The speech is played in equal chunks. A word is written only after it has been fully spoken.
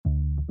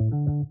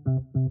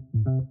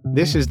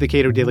This is the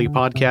Cato Daily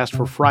Podcast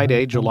for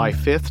Friday, July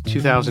 5th,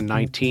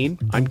 2019.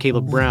 I'm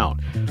Caleb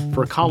Brown.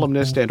 For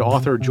columnist and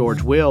author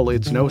George Will,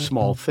 it's no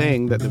small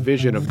thing that the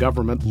vision of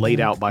government laid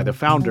out by the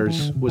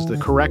founders was the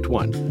correct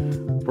one.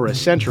 For a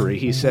century,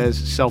 he says,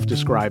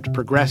 self-described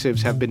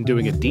progressives have been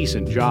doing a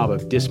decent job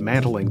of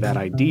dismantling that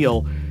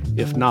ideal,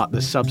 if not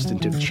the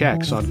substantive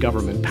checks on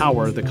government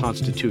power the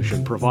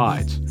Constitution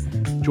provides.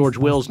 George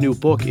Will's new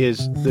book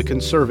is The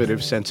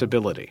Conservative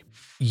Sensibility.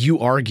 You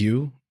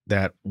argue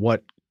that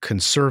what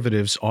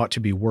conservatives ought to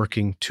be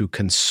working to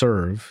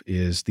conserve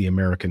is the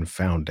American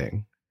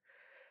founding.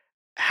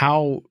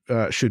 How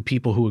should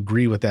people who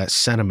agree with that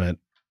sentiment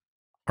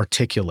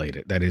articulate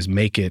it? That is,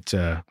 make it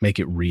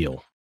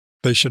real.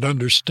 They should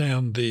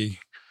understand the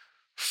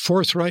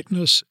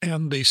forthrightness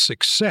and the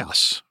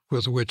success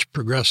with which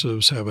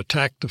progressives have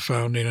attacked the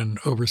founding and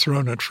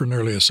overthrown it for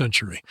nearly a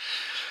century.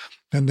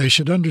 And they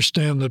should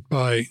understand that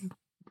by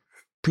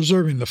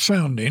preserving the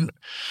founding,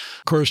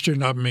 of course, do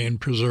not mean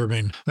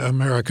preserving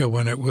America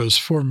when it was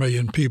 4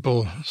 million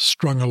people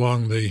strung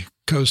along the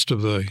coast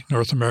of the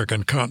North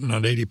American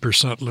continent,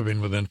 80%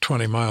 living within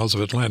 20 miles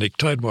of Atlantic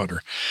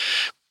tidewater.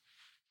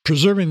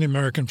 Preserving the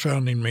American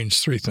founding means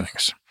three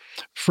things.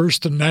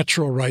 First, the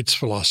natural rights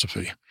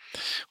philosophy,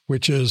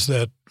 which is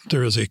that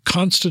there is a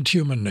constant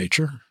human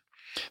nature.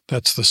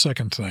 That's the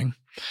second thing.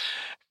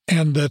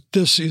 And that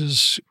this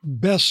is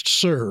best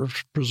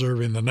served,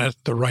 preserving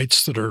the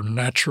rights that are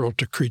natural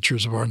to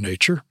creatures of our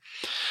nature,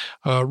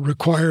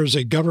 requires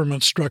a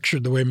government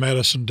structured the way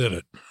Madison did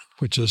it,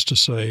 which is to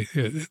say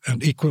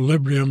an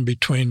equilibrium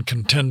between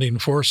contending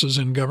forces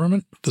in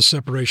government, the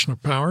separation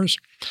of powers,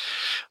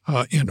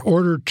 in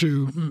order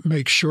to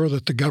make sure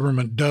that the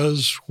government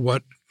does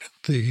what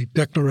the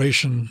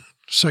Declaration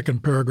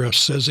second paragraph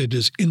says it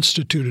is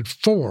instituted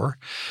for,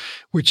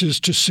 which is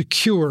to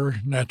secure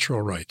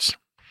natural rights.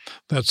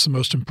 That's the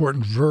most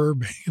important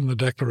verb in the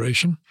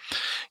Declaration,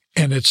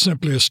 and it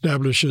simply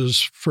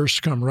establishes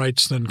first come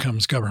rights, then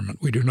comes government.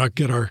 We do not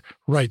get our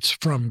rights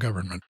from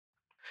government.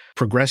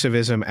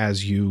 Progressivism,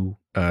 as you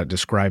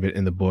describe it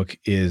in the book,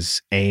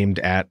 is aimed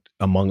at,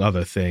 among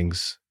other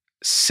things,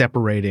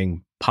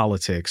 separating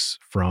politics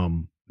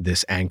from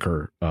this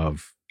anchor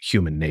of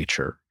human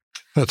nature.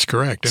 That's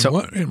correct.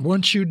 And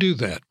once you do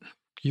that,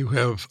 you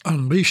have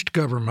unleashed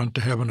government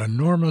to have an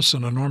enormous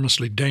and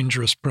enormously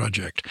dangerous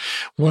project,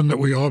 one that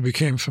we all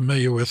became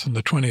familiar with in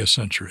the 20th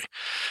century.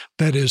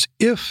 That is,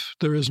 if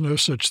there is no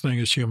such thing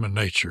as human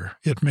nature,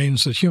 it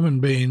means that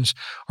human beings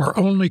are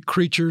only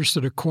creatures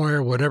that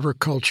acquire whatever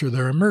culture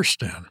they're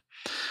immersed in.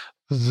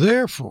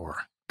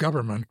 Therefore,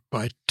 government,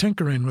 by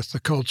tinkering with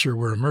the culture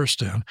we're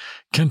immersed in,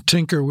 can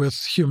tinker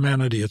with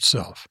humanity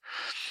itself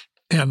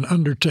and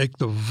undertake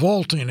the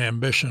vaulting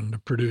ambition to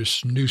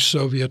produce new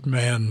Soviet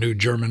man, new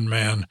German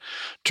man,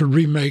 to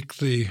remake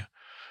the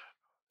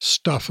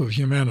stuff of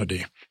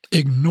humanity,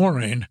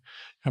 ignoring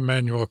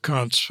Immanuel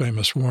Kant's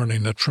famous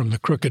warning that from the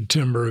crooked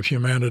timber of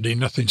humanity,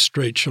 nothing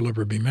straight shall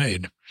ever be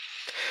made.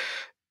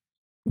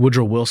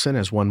 Woodrow Wilson,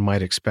 as one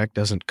might expect,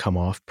 doesn't come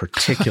off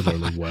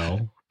particularly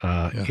well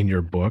in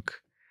your book.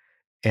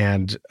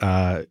 And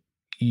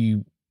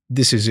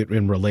this is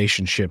in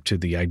relationship to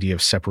the idea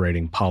of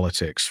separating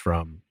politics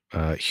from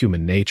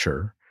human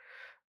nature.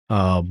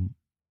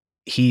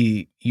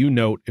 You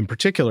note in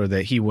particular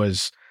that he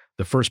was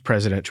the first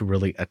president to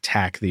really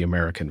attack the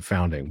American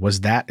founding.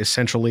 Was that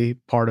essentially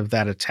part of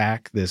that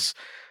attack, this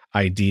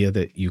idea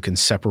that you can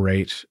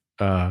separate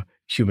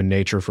human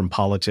nature from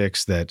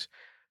politics, that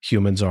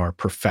humans are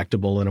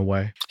perfectible in a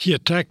way? He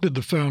attacked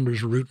the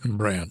founders' root and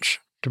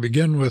branch. To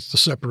begin with, the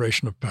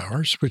separation of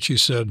powers, which he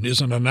said is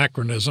an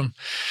anachronism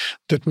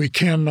that we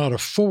cannot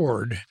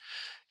afford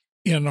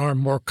in our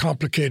more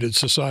complicated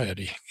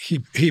society.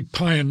 He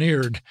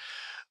pioneered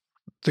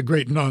the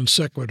great non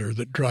sequitur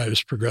that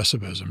drives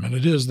progressivism, and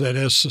it is that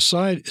as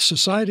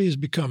society has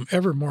become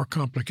ever more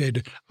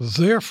complicated,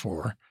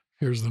 therefore,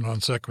 here's the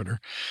non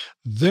sequitur,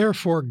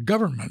 therefore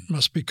government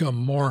must become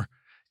more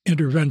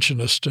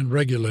interventionist and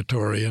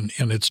regulatory in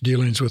its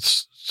dealings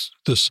with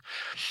this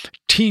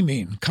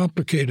teeming,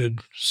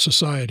 complicated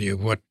society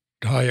of what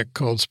Hayek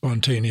called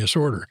spontaneous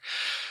order.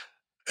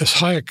 As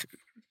Hayek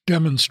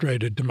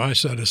demonstrated to my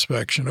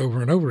satisfaction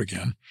over and over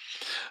again,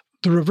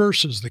 the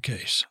reverse is the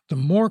case. The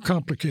more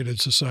complicated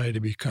society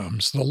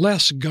becomes, the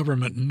less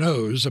government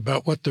knows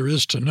about what there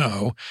is to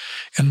know,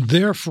 and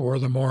therefore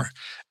the more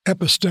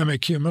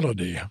epistemic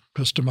humility,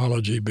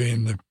 epistemology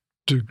being the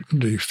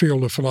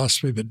field of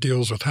philosophy that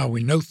deals with how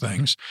we know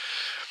things,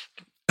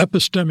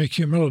 epistemic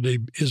humility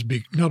is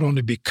not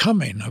only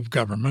becoming of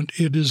government,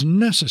 it is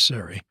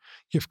necessary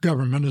if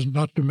government is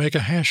not to make a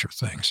hash of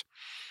things.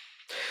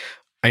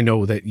 I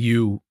know that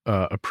you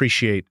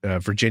appreciate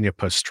Virginia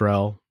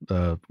Postrel,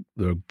 the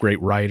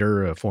great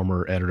writer, a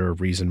former editor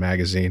of Reason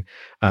magazine.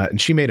 And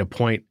she made a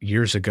point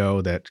years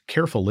ago that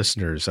careful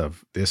listeners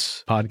of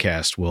this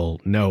podcast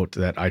will note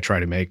that I try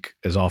to make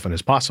as often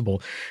as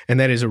possible, and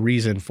that is a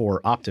reason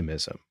for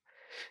optimism.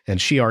 And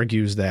she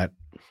argues that,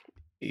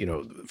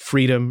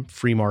 freedom,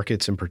 free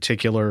markets in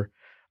particular,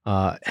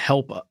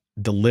 help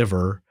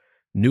deliver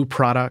new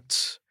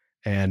products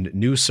and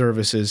new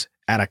services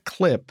at a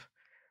clip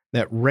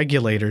that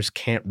regulators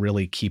can't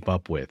really keep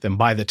up with. And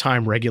by the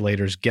time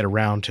regulators get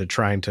around to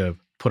trying to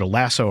put a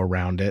lasso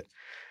around it,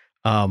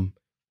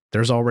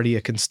 there's already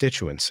a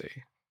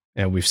constituency.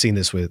 And we've seen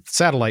this with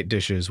satellite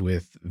dishes,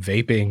 with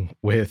vaping,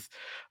 with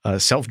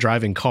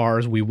self-driving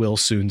cars we will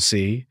soon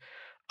see.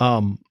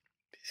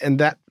 And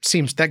that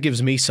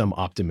gives me some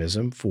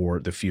optimism for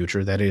the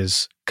future. That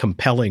is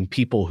compelling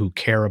people who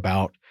care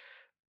about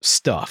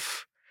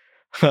stuff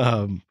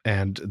and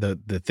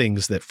the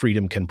things that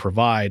freedom can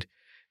provide,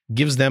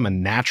 gives them a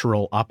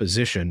natural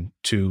opposition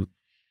to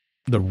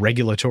the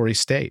regulatory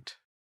state.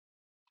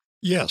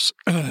 Yes.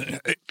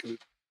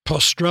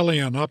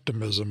 Postrellian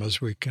optimism,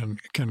 as we can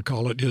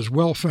call it, is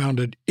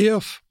well-founded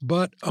if,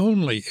 but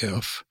only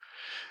if,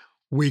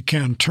 we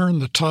can turn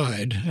the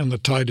tide, and the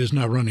tide is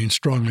now running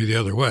strongly the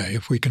other way,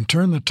 if we can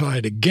turn the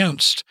tide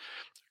against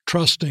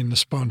trusting the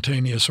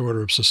spontaneous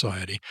order of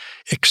society,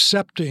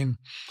 accepting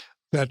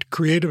that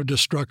creative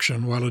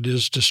destruction, while it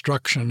is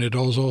destruction, it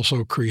is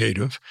also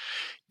creative.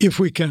 If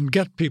we can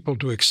get people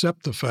to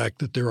accept the fact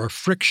that there are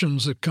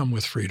frictions that come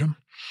with freedom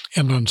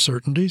and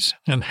uncertainties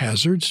and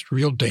hazards,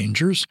 real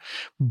dangers,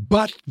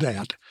 but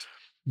that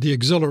the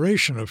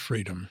exhilaration of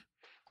freedom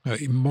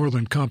more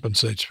than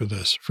compensates for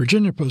this.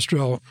 Virginia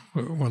Postrel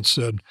once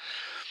said,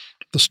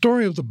 "The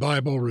story of the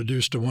Bible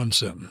reduced to one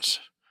sentence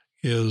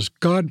is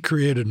God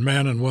created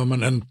man and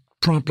woman and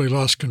promptly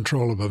lost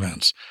control of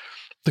events.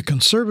 The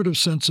conservative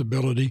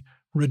sensibility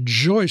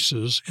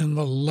rejoices in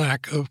the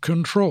lack of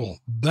control."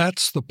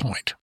 That's the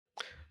point.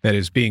 That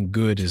is, being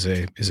good is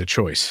a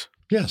choice.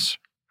 Yes.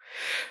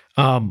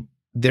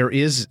 There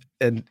is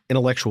an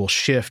intellectual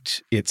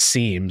shift, it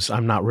seems.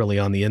 I'm not really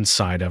on the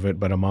inside of it,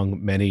 but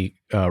among many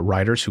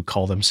writers who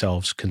call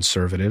themselves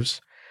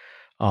conservatives,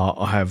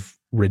 have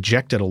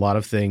rejected a lot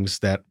of things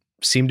that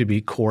seem to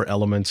be core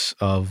elements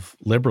of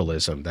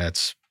liberalism.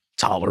 That's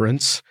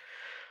tolerance,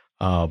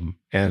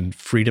 and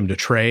freedom to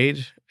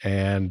trade,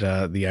 and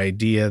the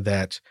idea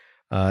that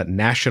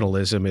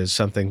nationalism is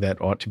something that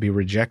ought to be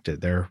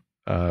rejected. They're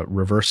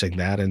reversing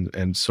that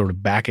and sort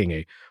of backing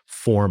a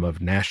form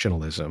of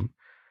nationalism.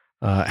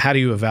 How do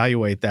you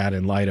evaluate that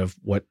in light of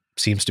what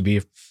seems to be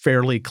a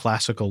fairly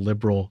classical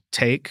liberal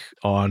take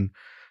on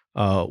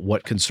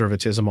what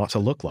conservatism ought to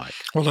look like?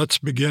 Well, let's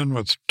begin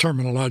with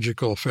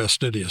terminological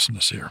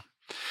fastidiousness here.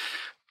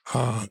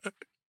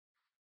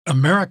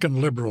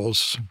 American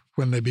liberals,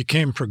 when they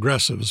became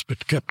progressives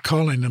but kept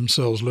calling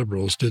themselves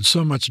liberals, did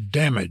so much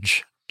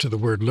damage to the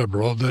word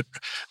liberal that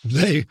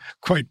they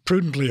quite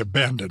prudently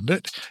abandoned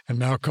it and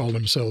now call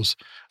themselves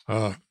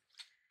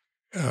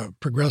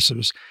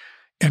progressives.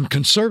 And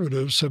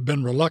conservatives have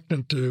been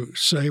reluctant to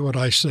say what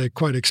I say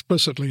quite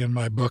explicitly in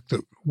my book,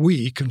 that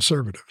we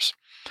conservatives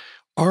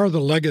are the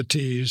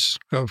legatees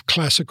of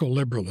classical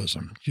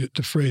liberalism,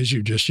 the phrase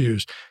you just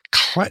used.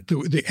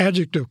 The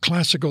adjective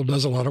classical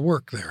does a lot of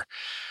work there.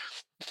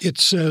 It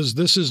says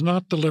this is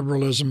not the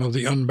liberalism of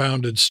the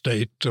unbounded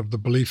state, of the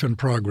belief in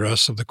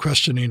progress, of the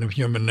questioning of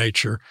human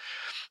nature,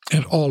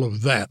 and all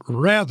of that.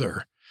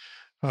 Rather,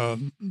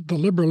 the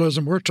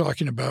liberalism we're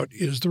talking about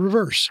is the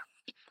reverse.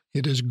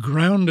 It is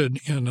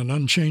grounded in an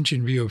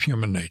unchanging view of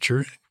human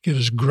nature. It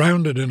is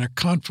grounded in a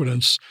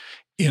confidence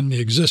in the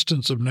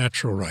existence of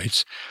natural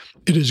rights.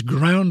 It is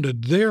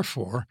grounded,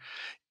 therefore,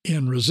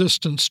 in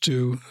resistance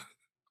to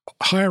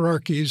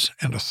hierarchies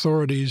and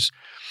authorities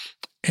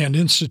and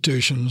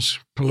institutions,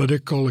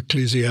 political,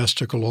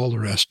 ecclesiastical, all the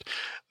rest,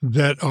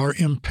 that are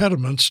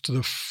impediments to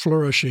the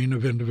flourishing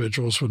of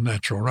individuals with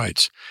natural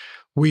rights.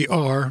 We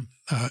are,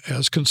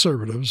 as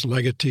conservatives,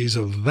 legatees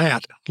of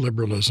that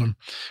liberalism,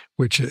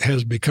 which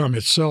has become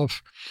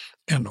itself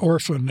an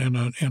orphan in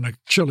a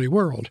chilly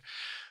world.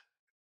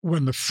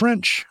 When the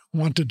French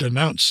want to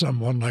denounce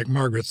someone like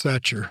Margaret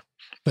Thatcher,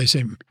 they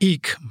say,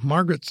 "Eek,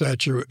 Margaret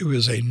Thatcher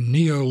was a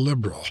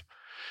neoliberal."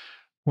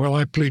 Well,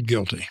 I plead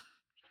guilty.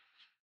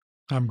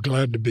 I'm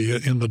glad to be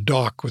in the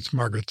dock with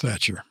Margaret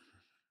Thatcher.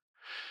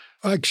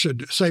 I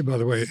should say, by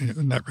the way,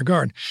 in that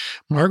regard,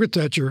 Margaret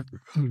Thatcher,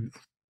 who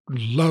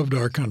loved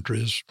our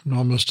country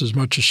almost as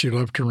much as she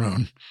loved her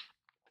own,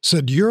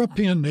 said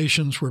European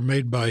nations were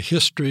made by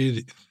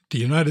history. The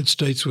United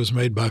States was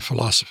made by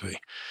philosophy.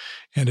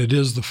 And it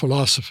is the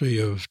philosophy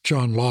of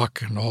John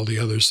Locke and all the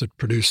others that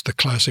produced the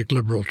classic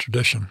liberal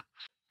tradition.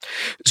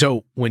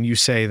 So when you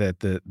say that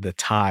the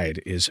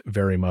tide is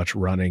very much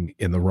running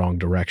in the wrong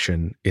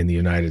direction in the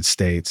United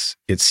States,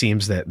 it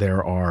seems that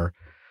there are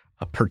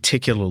a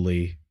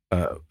particularly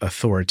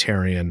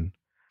authoritarian,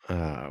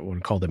 I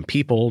wouldn't call them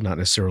people, not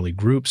necessarily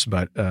groups,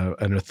 but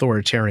an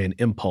authoritarian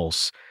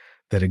impulse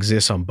that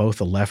exists on both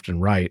the left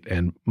and right.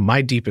 And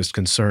my deepest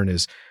concern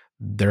is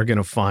they're going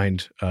to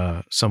find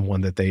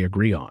someone that they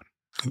agree on.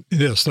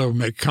 Yes, they'll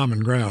make common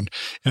ground,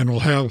 and we'll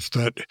have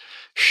that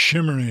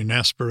shimmering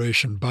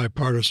aspiration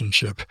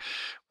bipartisanship,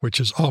 which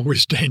is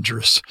always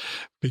dangerous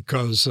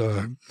because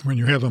when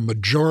you have a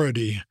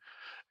majority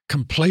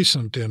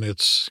complacent in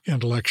its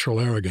intellectual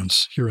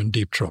arrogance, you're in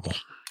deep trouble.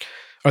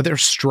 Are there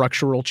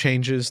structural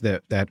changes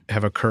that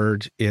have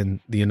occurred in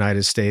the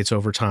United States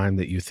over time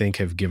that you think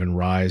have given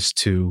rise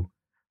to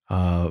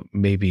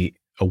maybe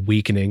a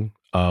weakening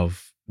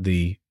of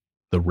the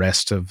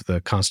rest of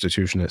the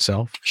Constitution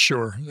itself?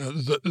 Sure.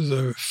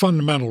 The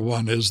fundamental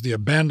one is the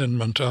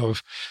abandonment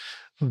of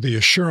the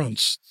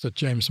assurance that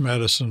James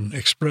Madison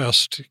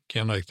expressed,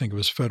 again, I think it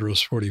was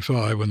Federalist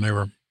 45, when they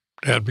were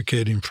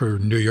advocating for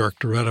New York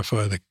to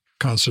ratify the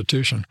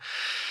Constitution.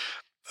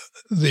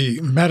 The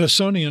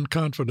Madisonian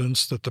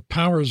confidence that the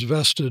powers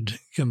vested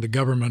in the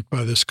government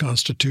by this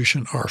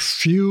Constitution are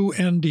few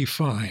and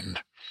defined.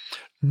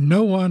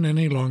 No one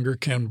any longer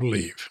can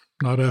believe,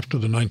 not after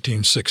the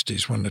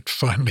 1960s when it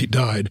finally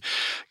died,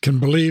 can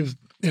believe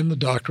in the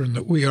doctrine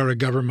that we are a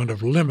government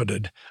of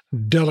limited,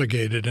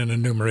 delegated, and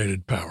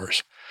enumerated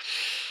powers.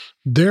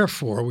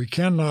 Therefore, we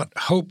cannot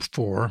hope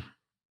for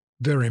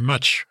very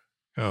much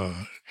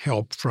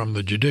help from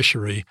the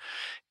judiciary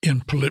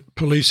in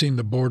policing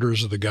the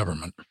borders of the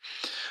government.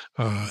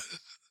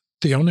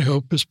 The only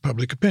hope is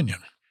public opinion.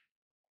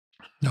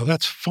 Now,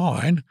 that's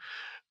fine.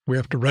 We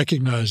have to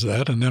recognize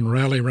that and then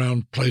rally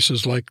around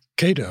places like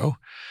Cato,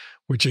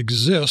 which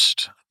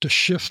exist to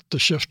shift the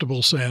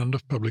shiftable sand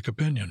of public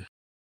opinion.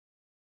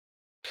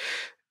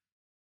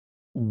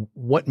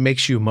 What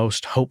makes you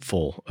most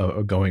hopeful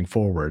going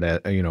forward?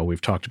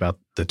 We've talked about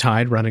the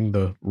tide running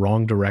the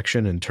wrong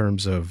direction in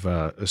terms of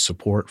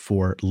support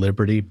for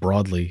liberty,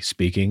 broadly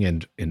speaking,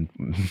 and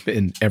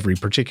in every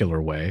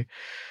particular way.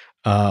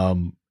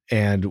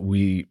 And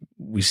we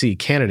see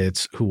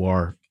candidates who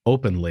are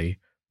openly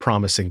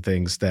promising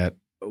things that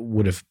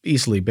would have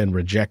easily been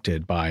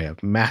rejected by a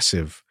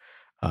massive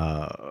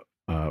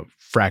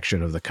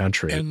fraction of the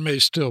country. And may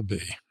still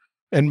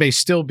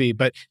be.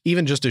 But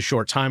even just a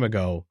short time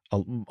ago, a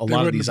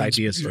lot of these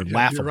ideas are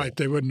laughable. You're right.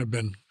 They wouldn't have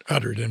been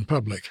uttered in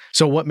public.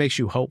 So what makes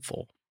you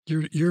hopeful?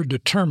 You're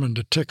determined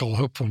to tickle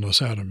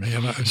hopefulness out of me,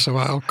 and so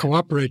I'll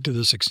cooperate to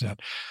this extent.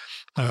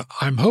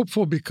 I'm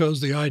hopeful because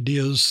the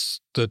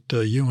ideas that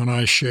you and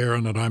I share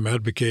and that I'm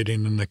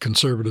advocating in the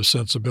conservative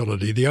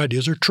sensibility, the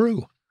ideas are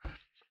true. I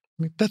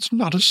mean, that's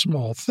not a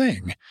small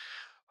thing.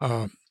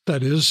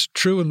 That is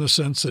true in the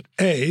sense that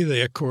A,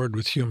 they accord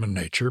with human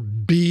nature,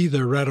 B,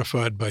 they're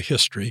ratified by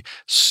history,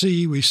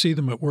 C, we see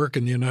them at work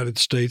in the United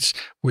States,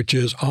 which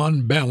is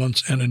on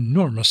balance an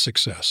enormous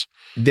success.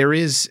 There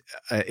is,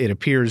 it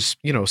appears,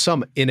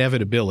 some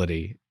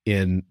inevitability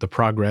in the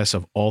progress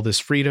of all this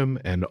freedom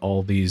and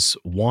all these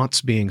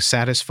wants being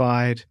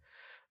satisfied.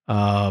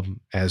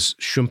 As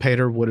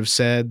Schumpeter would have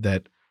said,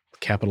 that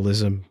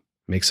capitalism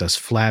makes us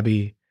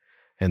flabby,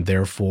 and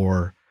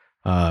therefore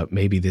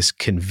maybe this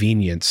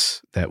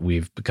convenience that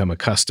we've become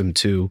accustomed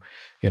to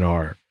in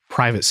our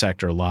private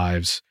sector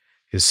lives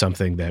is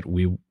something that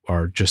we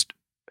are just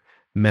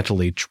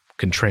mentally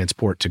can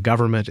transport to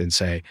government and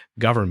say,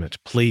 government,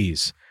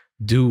 please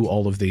do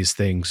all of these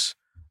things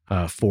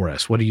for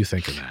us. What do you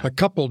think of that? A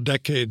couple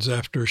decades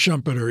after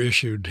Schumpeter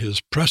issued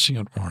his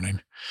prescient warning,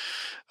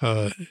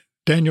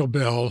 Daniel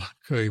Bell,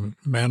 a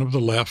man of the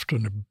left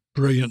and a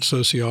brilliant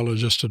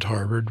sociologist at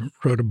Harvard,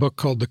 wrote a book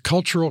called The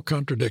Cultural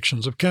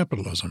Contradictions of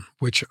Capitalism,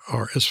 which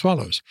are as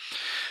follows.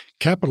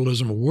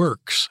 Capitalism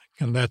works,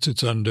 and that's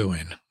its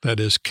undoing. That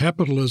is,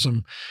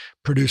 capitalism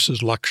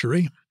produces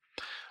luxury.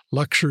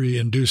 Luxury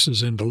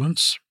induces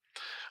indolence.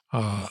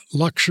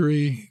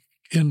 Luxury,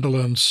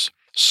 indolence,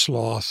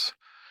 sloth,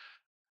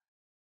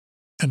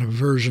 an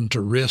aversion to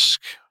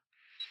risk.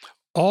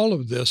 All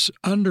of this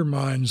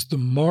undermines the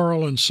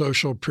moral and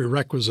social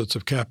prerequisites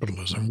of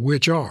capitalism,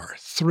 which are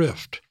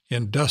thrift,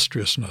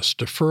 industriousness,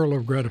 deferral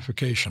of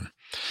gratification,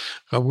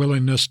 a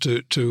willingness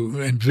to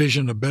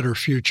envision a better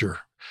future,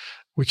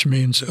 which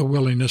means a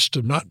willingness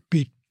to not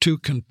be too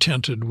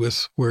contented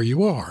with where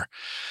you are.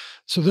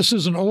 So this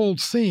is an old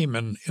theme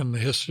in the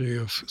history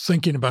of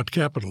thinking about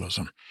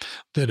capitalism,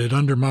 that it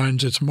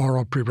undermines its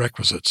moral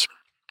prerequisites.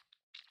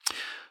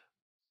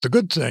 The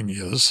good thing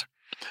is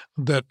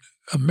that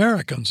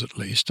Americans, at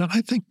least, and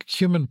I think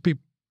human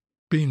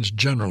beings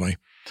generally,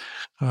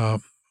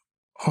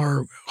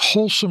 are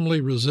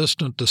wholesomely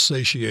resistant to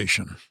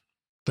satiation.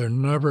 They're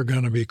never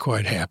going to be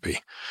quite happy.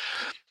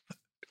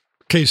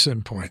 Case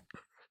in point,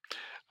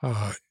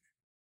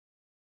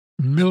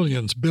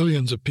 millions,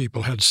 billions of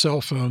people had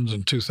cell phones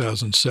in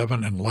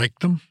 2007 and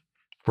liked them,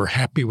 were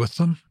happy with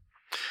them.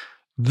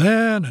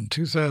 Then in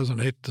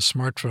 2008, the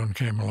smartphone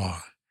came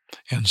along.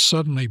 And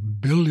suddenly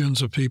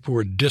billions of people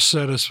were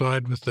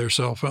dissatisfied with their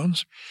cell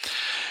phones.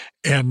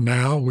 And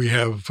now we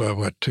have,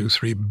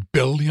 2-3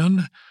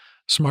 billion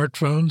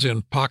smartphones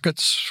in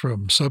pockets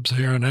from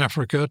sub-Saharan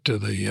Africa to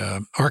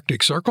the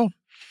Arctic Circle.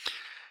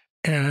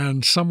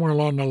 And somewhere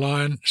along the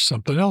line,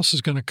 something else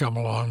is going to come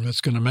along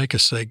that's going to make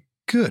us say,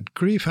 good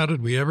grief, how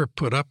did we ever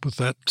put up with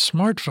that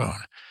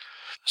smartphone?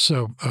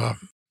 So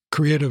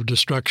creative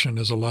destruction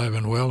is alive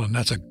and well, and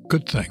that's a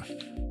good thing.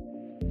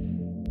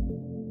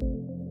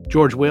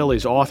 George Will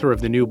is author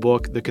of the new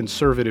book, The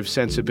Conservative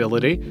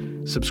Sensibility.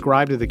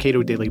 Subscribe to the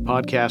Cato Daily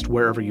Podcast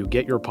wherever you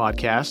get your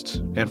podcasts,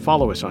 and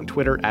follow us on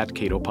Twitter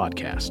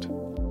 @CatoPodcast.